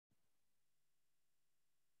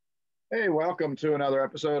Hey, welcome to another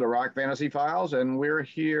episode of Rock Fantasy Files, and we're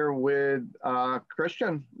here with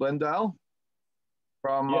Christian Lindell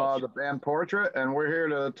from Yes. the band Portrait, and we're here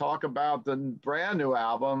to talk about the brand new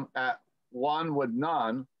album At One With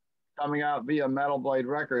None, coming out via Metal Blade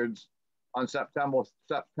Records on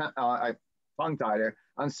I tongue-tied here,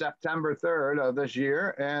 on September 3rd of this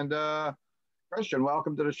year. And Christian,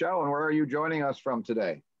 welcome to the show, and where are you joining us from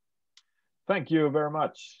today? Thank you very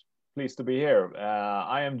much. Pleased to be here.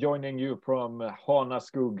 I am joining you from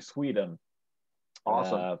Hanaskog, Sweden.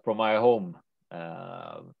 Awesome. From my home.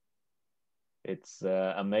 It's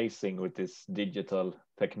amazing with this digital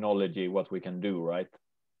technology what we can do, right?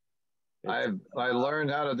 I learned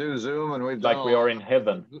how to do Zoom, and we've like done we are in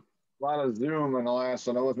heaven. A lot of Zoom in the last,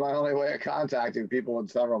 and it was my only way of contacting people in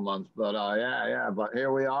several months. But but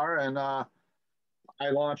here we are, and I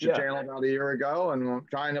launched a channel about a year ago, and I'm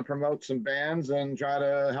trying to promote some bands and try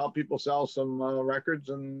to help people sell some records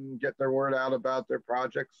and get their word out about their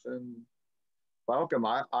projects. And welcome.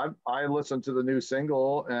 I listened to the new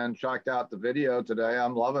single and checked out the video today.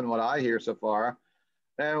 I'm loving what I hear so far.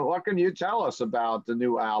 And what can you tell us about the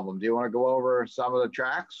new album? Do you want to go over some of the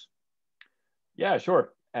tracks? Yeah,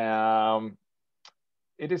 sure.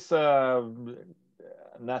 It is a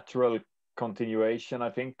natural continuation, I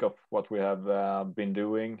think, of what we have been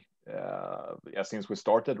doing since we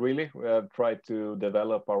started. Really, we have tried to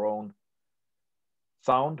develop our own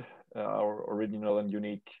sound, our original and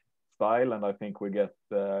unique style, and I think we get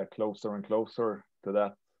closer and closer to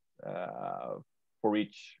that for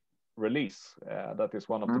each release. That is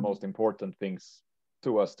one of the most important things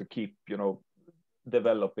to us, to keep,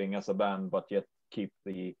 developing as a band, but yet keep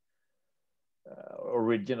the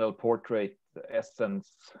original Portrait essence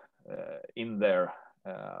in there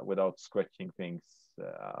without stretching things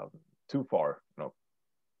too far.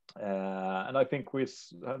 And I think we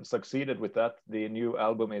have succeeded with that. The new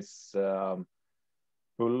album is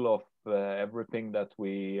full of everything that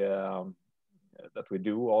we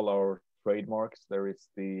do, all our trademarks. There is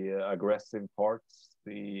the aggressive parts,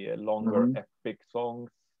 the longer epic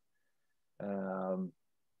songs,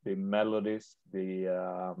 the melodies,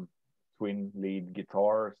 the twin lead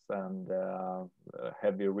guitars, and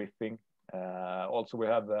heavy riffing. Also, we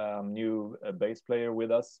have a new bass player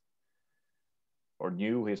with us, or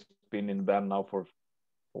new. He's been in the band now for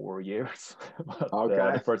 4 years. But,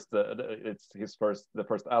 okay. It's the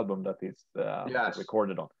first album that he's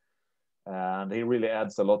recorded on, and he really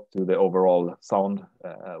adds a lot to the overall sound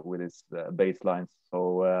with his bass lines.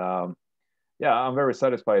 So I'm very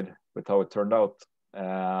satisfied with how it turned out.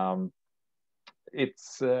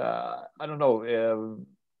 It's I don't know,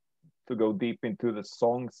 to go deep into the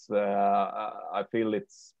songs. I feel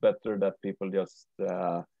it's better that people just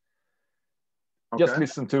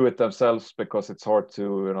listen to it themselves, because it's hard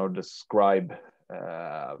to describe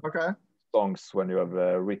songs when you have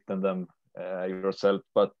written them yourself.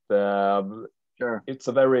 But it's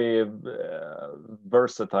a very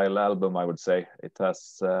versatile album, I would say. It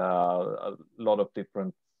has a lot of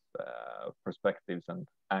different perspectives and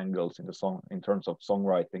angles in the song in terms of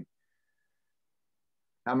songwriting.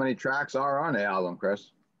 How many tracks are on the album,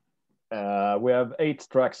 Chris? We have 8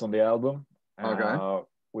 tracks on the album.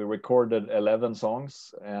 We recorded 11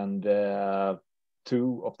 songs, and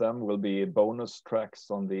 2 of them will be bonus tracks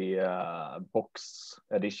on the box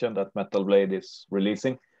edition that Metal Blade is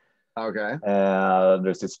releasing.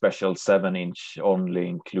 There's this special 7-inch only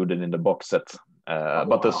included in the box set.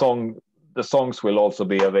 But the songs will also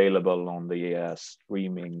be available on the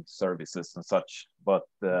streaming services and such. But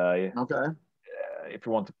if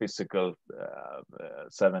you want a physical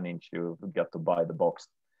 7-inch, you get to buy the box.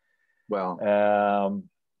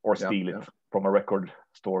 Or steal it from a record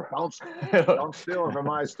store. Don't steal it from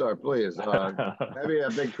my store, please. Maybe a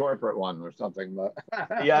big corporate one or something. But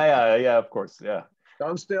yeah, of course, yeah.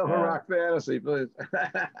 Don't steal from Rock Fantasy, please.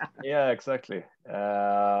 Yeah, exactly.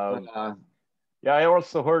 I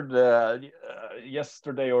also heard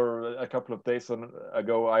yesterday or a couple of days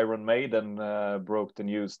ago, Iron Maiden broke the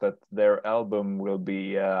news that their album will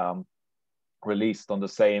be released on the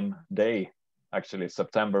same day, actually,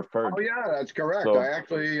 September 3rd. Oh, yeah, that's correct. So, I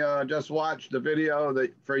actually just watched the video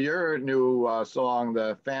for your new song,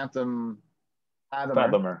 the Fathomer.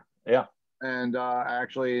 Yeah. And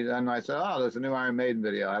actually, then I said, oh, there's a new Iron Maiden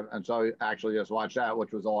video. And so I actually just watched that,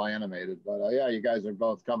 which was all animated. But you guys are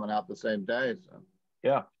both coming out the same day. So.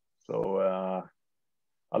 Yeah. So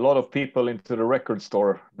a lot of people into the record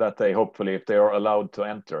store that day, hopefully, if they are allowed to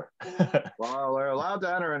enter. Well, they're allowed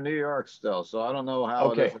to enter in New York still. So I don't know how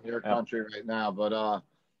it is in your country right now.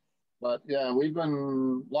 But yeah, we've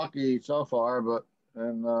been lucky so far,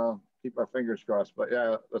 and keep our fingers crossed. But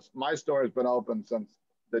yeah, my store has been open since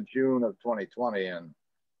the June of 2020, and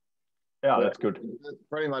yeah, that's good. It's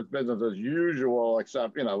pretty much business as usual,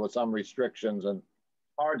 except with some restrictions, and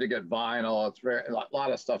hard to get vinyl. It's a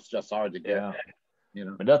lot of stuff's just hard to get. Yeah.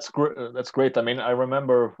 But that's great. That's great. I mean, I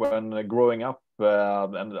remember when growing up,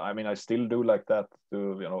 and I mean, I still do like that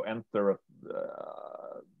to enter a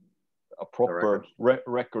proper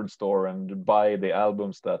record store and buy the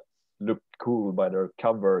albums that look cool by their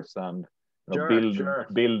covers, and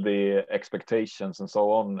build the expectations and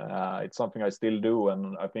so on. It's something I still do,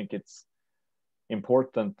 and I think it's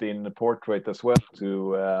important in the portrait as well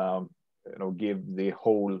to give the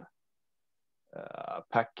whole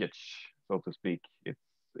package, so to speak. It's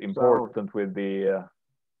important with the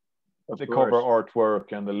cover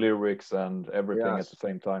artwork and the lyrics and everything at the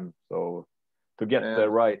same time. So to get the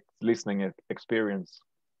right listening experience.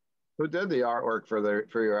 Who did the artwork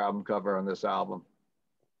for your album cover on this album?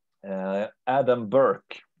 Adam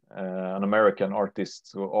Burke, an American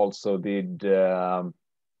artist who also did the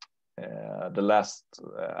last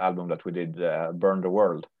album that we did, Burn the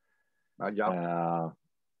World.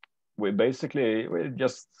 We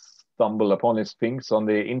just stumbled upon his things on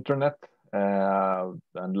the internet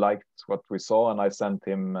and liked what we saw, and I sent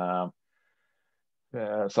him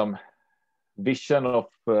some vision of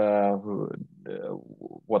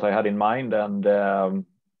what I had in mind, and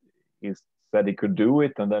he said he could do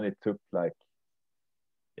it, and then it took like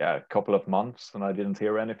a couple of months, and I didn't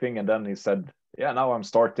hear anything, and then he said, now I'm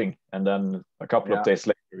starting, and then a couple of days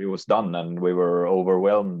later he was done, and we were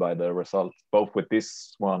overwhelmed by the results, both with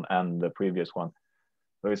this one and the previous one.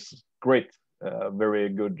 So it's great, very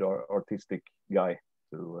good artistic guy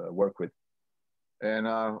to work with. And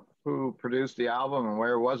who produced the album, and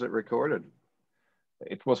where was it recorded?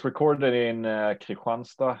 It was recorded in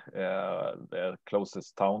Kristianstad, the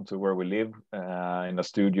closest town to where we live, in a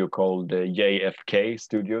studio called JFK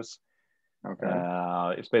Studios.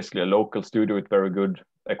 Okay. It's basically a local studio with very good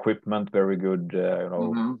equipment, very good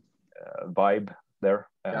vibe there,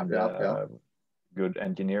 and good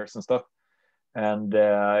engineers and stuff. And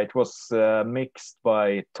it was mixed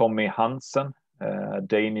by Tommy Hansen, a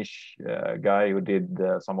Danish guy who did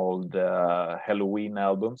some old Helloween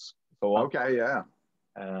albums. So on. Okay, yeah.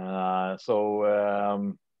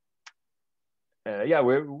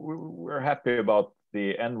 We're happy about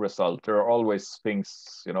the end result. There are always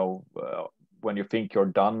things, when you think you're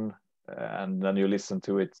done, and then you listen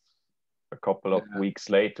to it a couple of weeks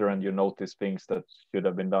later, and you notice things that should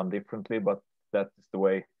have been done differently. But that's the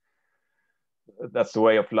way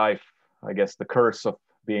of life, I guess. The curse of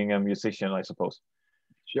being a musician, I suppose.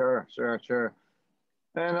 Sure.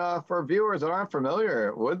 And for viewers that aren't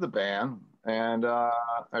familiar with the band and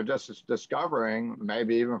are just discovering,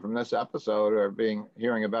 maybe even from this episode or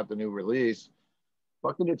hearing about the new release,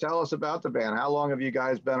 what can you tell us about the band? How long have you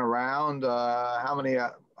guys been around? How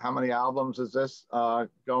many albums is this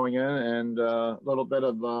going in? And a little bit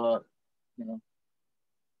of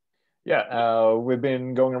we've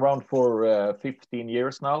been going around for 15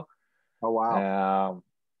 years now. Oh wow!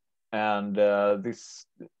 And this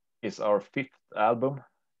is our 5th album,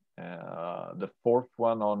 the 4th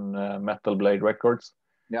one on Metal Blade Records.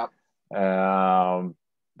 Yep. The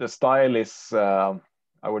style is, I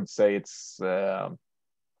would say, it's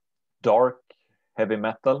dark heavy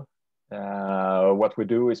metal. What we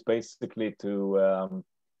do is basically to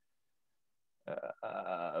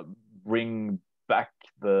bring back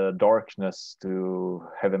the darkness to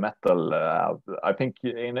heavy metal. I think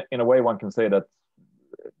in a way one can say that,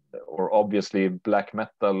 or obviously black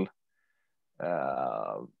metal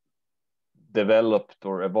developed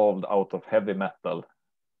or evolved out of heavy metal,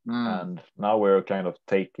 and now we're kind of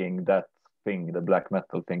taking that thing, the black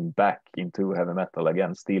metal thing, back into heavy metal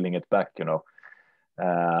again, stealing it back,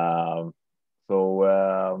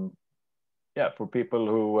 for people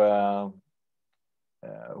who are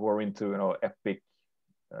into epic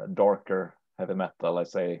darker heavy metal, I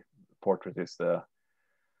say Portrait is the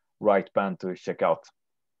right band to check out.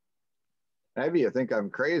 Maybe you think I'm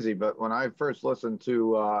crazy, but when I first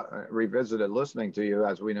revisited listening to you,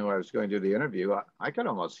 as we knew I was going to do the interview, I could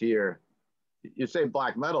almost hear, you say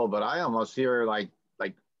black metal, but I almost hear like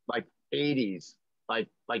 80s, like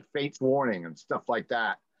Fate's Warning and stuff like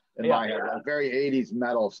that in my head, a very 80s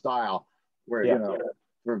metal style, where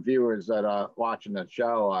for viewers that are watching the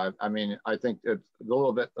show, I mean, I think it's a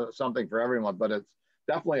little bit something for everyone, but it's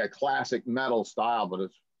definitely a classic metal style, but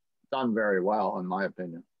it's done very well in my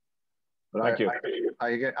opinion. But Thank you.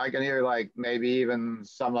 I can hear like maybe even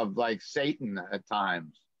some of like Satan at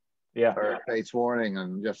times. Yeah. Or Fate's Warning,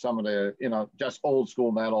 and just some of the, just old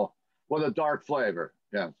school metal with a dark flavor.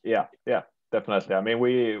 Yeah. Yeah. definitely. I mean,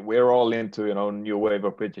 we're all into, you know, new wave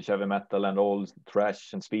of British heavy metal and old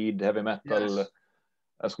thrash and speed heavy metal. Yes.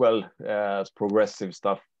 As well as progressive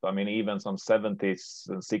stuff. I mean, even some 70s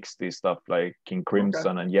and 60s stuff like King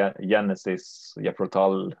Crimson and Genesis, Jethro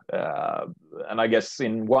Tull. And I guess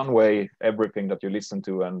in one way, everything that you listen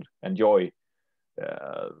to and enjoy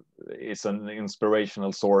is an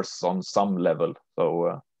inspirational source on some level.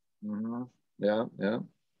 So, yeah.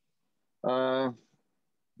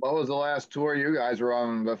 What was the last tour you guys were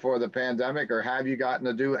on before the pandemic, or have you gotten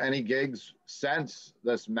to do any gigs since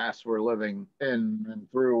this mess we're living in and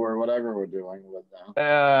through, or whatever we're doing with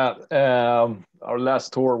now? Our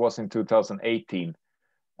last tour was in 2018.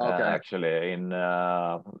 Okay. Actually,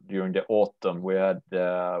 during the autumn, we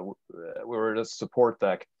were the support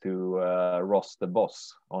act to Ross the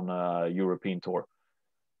Boss on a European tour.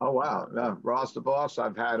 Oh wow! Yeah, Ross the Boss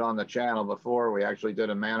I've had on the channel before. We actually did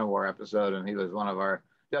a Manowar episode, and he was one of our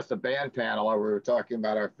just a band panel where we were talking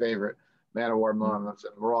about our favorite Manowar moments,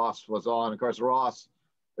 and Ross was on. Of course, Ross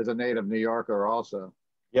is a native New Yorker also.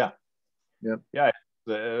 Yeah. Yep. Yeah.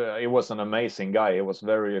 He was an amazing guy. He was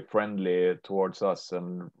very friendly towards us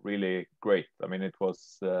and really great. I mean, it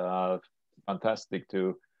was fantastic to,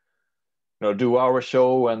 you know, do our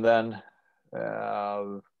show and then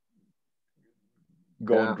go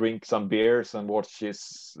and drink some beers and watch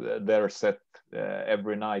their set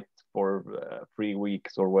every night for 3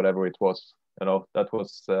 weeks or whatever it was. You know, that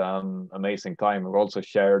was an amazing time. We also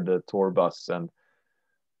shared the tour bus and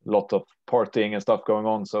a lot of partying and stuff going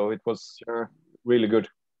on. So it was really good.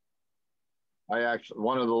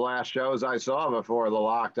 One of the last shows I saw before the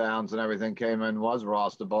lockdowns and everything came in was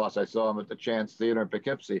Ross the Boss. I saw him at the Chance Theater in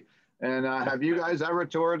Poughkeepsie. And have you guys ever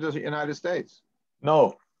toured the United States?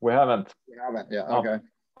 No, we haven't. You haven't, yeah, okay.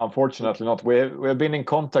 Unfortunately not. We've been in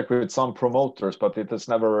contact with some promoters, but it has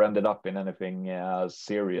never ended up in anything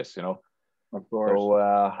serious, you know. Of course. So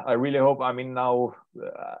I really hope. I mean, now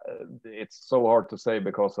it's so hard to say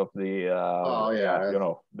because of the you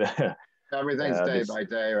know, everything's day by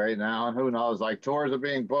day right now, and who knows? Like tours are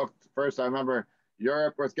being booked. First, I remember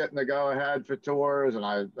Europe was getting the go ahead for tours, and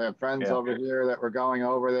I have friends over here that were going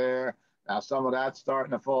over there. Now some of that's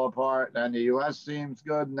starting to fall apart. And the U.S. seems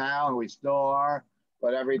good now, and we still are.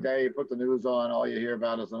 But every day you put the news on, all you hear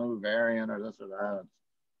about is a new variant or this or that.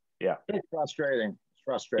 Yeah, it's frustrating. It's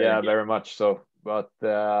frustrating. Yeah, very much so. But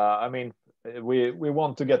I mean, we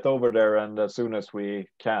want to get over there, and as soon as we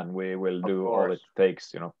can, we will do all it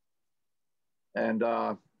takes, you know. And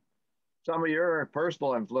some of your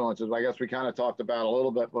personal influences, I guess we kind of talked about a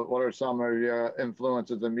little bit, but what are some of your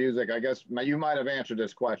influences in music? I guess you might have answered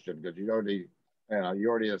this question because you already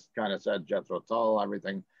just kind of said Jethro Tull,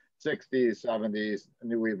 everything 60s, 70s,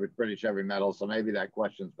 new wave with British heavy metal. So maybe that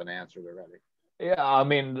question's been answered already. Yeah, I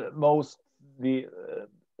mean, the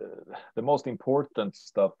most important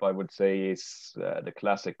stuff I would say is the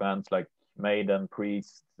classic bands like Maiden,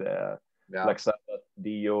 Priest, Black Sabbath,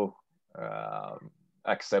 Dio,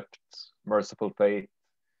 Accept, Merciful Fate,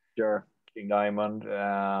 King Diamond,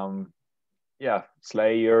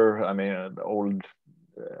 Slayer. I mean, old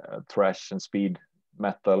thrash and speed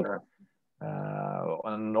metal,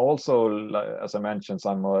 and also, as I mentioned,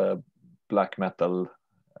 some black metal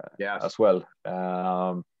as well.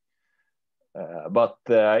 But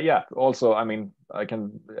also, I mean,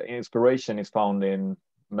 inspiration is found in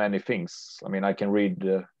many things. I mean, I can read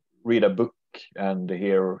a book and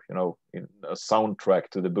hear, you know, a soundtrack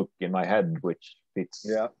to the book in my head, which fits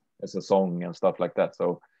as a song and stuff like that.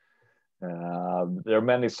 So there are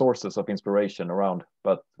many sources of inspiration around,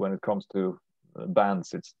 but when it comes to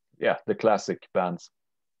bands, it's the classic bands,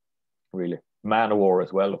 really. Manowar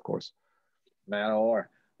as well, of course. Manowar.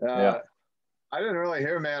 I didn't really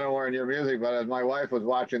hear Manowar in your music, but as my wife was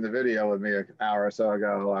watching the video with me an hour or so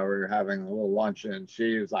ago while we were having a little lunch, and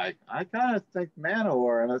she was like, I kind of think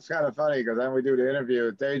Manowar. And it's kind of funny because then we do the interview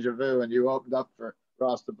at Deja Vu and you opened up for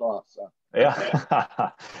Ross the Boss. So.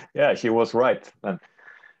 Yeah. Yeah, she was right. And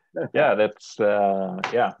yeah, that's,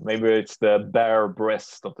 maybe it's the bare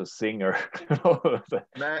breast of the singer.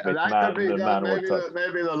 That could be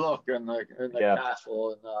maybe the look in the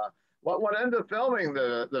castle. And what ended up filming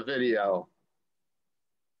the video?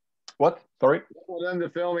 What? Sorry? What ended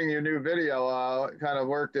up filming your new video? What kind of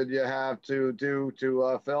work did you have to do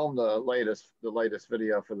to film the latest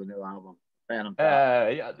video for the new album? Phantom.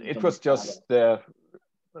 It was just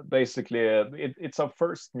basically it's our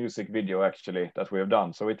first music video actually that we have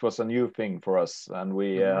done. So it was a new thing for us, and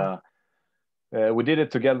we did it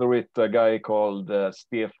together with a guy called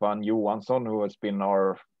Stefan Johansson, who has been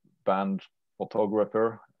our band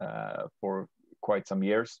photographer for quite some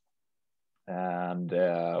years, and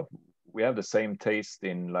we have the same taste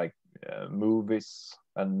in like movies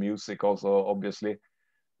and music also, obviously.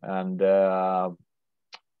 And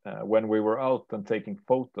when we were out and taking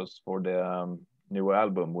photos for the new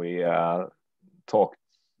album, we talked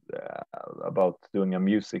about doing a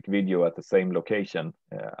music video at the same location.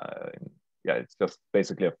 Yeah, it's just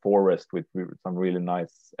basically a forest with some really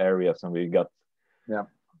nice areas, and we got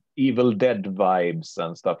Evil Dead vibes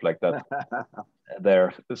and stuff like that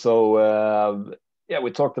there. So yeah,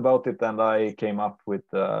 we talked about it, and I came up with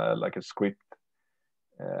like a script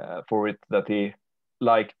for it that he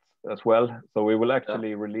liked as well. So we will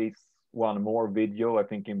actually release one more video, I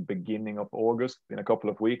think in beginning of August, in a couple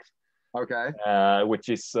of weeks. Okay. Which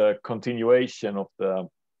is a continuation of the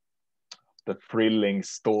thrilling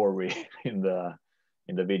story in the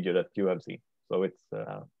video that you have seen. So it's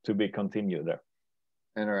to be continued there.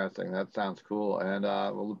 Interesting. That sounds cool. And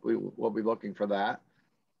we'll be looking for that.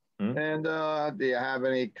 And do you have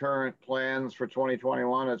any current plans for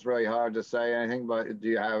 2021? It's really hard to say anything, but do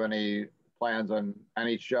you have any plans on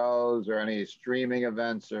any shows or any streaming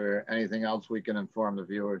events or anything else we can inform the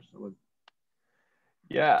viewers with?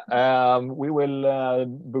 Yeah, we will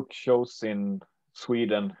book shows in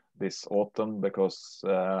Sweden this autumn because,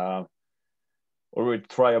 or we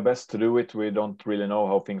try our best to do it. We don't really know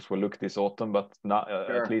how things will look this autumn, but not,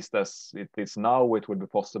 at least as it is now, it would be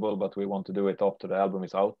possible, but we want to do it after the album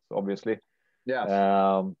is out, obviously.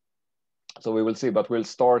 Yeah. So we will see, but we'll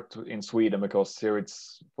start in Sweden because here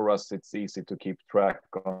for us, it's easy to keep track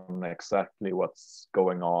on exactly what's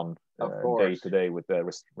going on day to day with the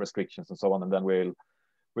restrictions and so on. And then we'll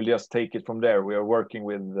just take it from there. We are working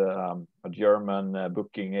with a German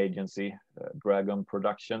booking agency, Dragon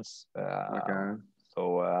Productions.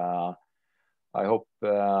 So I hope we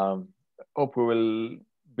will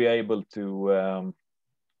be able to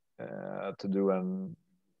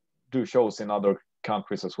do shows in other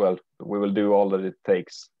countries as well. We will do all that it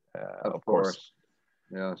takes, of course.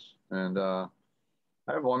 Yes. And I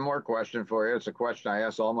have one more question for you. It's a question I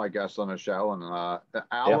ask all my guests on the show. And the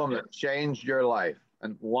album that changed your life.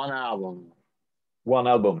 And one album.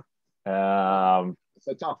 It's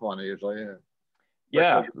a tough one usually.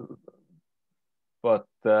 Yeah. But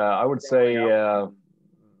I would say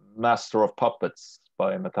Master of Puppets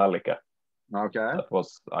by Metallica. Okay.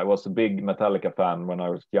 I was a big Metallica fan when I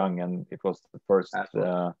was young, and it was the first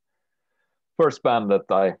band that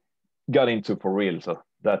I got into for real. So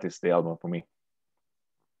that is the album for me.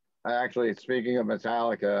 Speaking of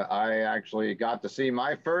Metallica, I actually got to see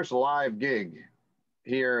my first live gig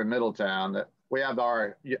here in Middletown. That we have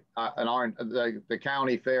the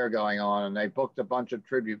county fair going on, and they booked a bunch of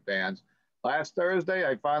tribute bands. Last Thursday,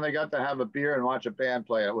 I finally got to have a beer and watch a band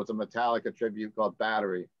play. It was a Metallica tribute called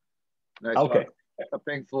Battery. And I saw a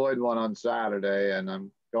Pink Floyd one on Saturday, and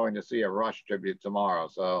I'm going to see a Rush tribute tomorrow.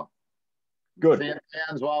 So good. See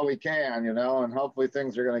bands while we can, and hopefully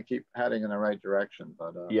things are going to keep heading in the right direction.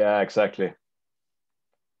 But yeah, exactly.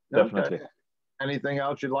 Definitely. Okay. Anything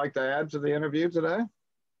else you'd like to add to the interview today?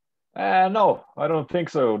 No, I don't think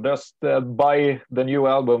so. Just buy the new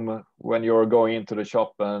album when you're going into the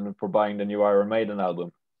shop and for buying the new Iron Maiden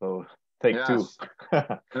album. So take two.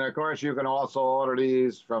 And of course, you can also order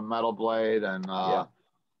these from Metal Blade. And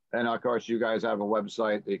of course, you guys have a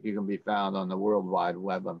website that you can be found on the World Wide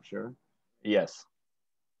Web, I'm sure. Yes.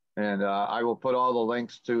 And I will put all the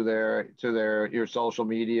links to your social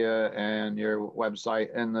media and your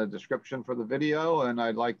website in the description for the video. And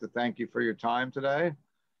I'd like to thank you for your time today.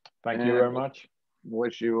 Thank you very much.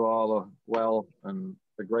 Wish you all well and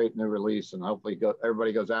a great new release. And hopefully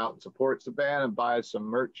everybody goes out and supports the band and buys some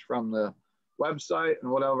merch from the website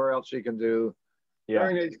and whatever else you can do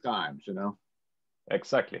during these times,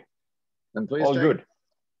 Exactly. And please hit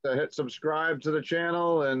subscribe to the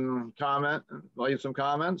channel and comment, leave some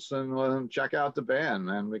comments, and check out the band,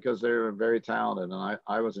 man, because they're very talented, and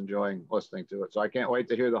I was enjoying listening to it. So I can't wait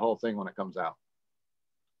to hear the whole thing when it comes out.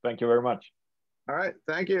 Thank you very much. All right.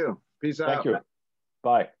 Thank you. Peace out. Thank you.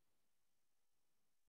 Bye.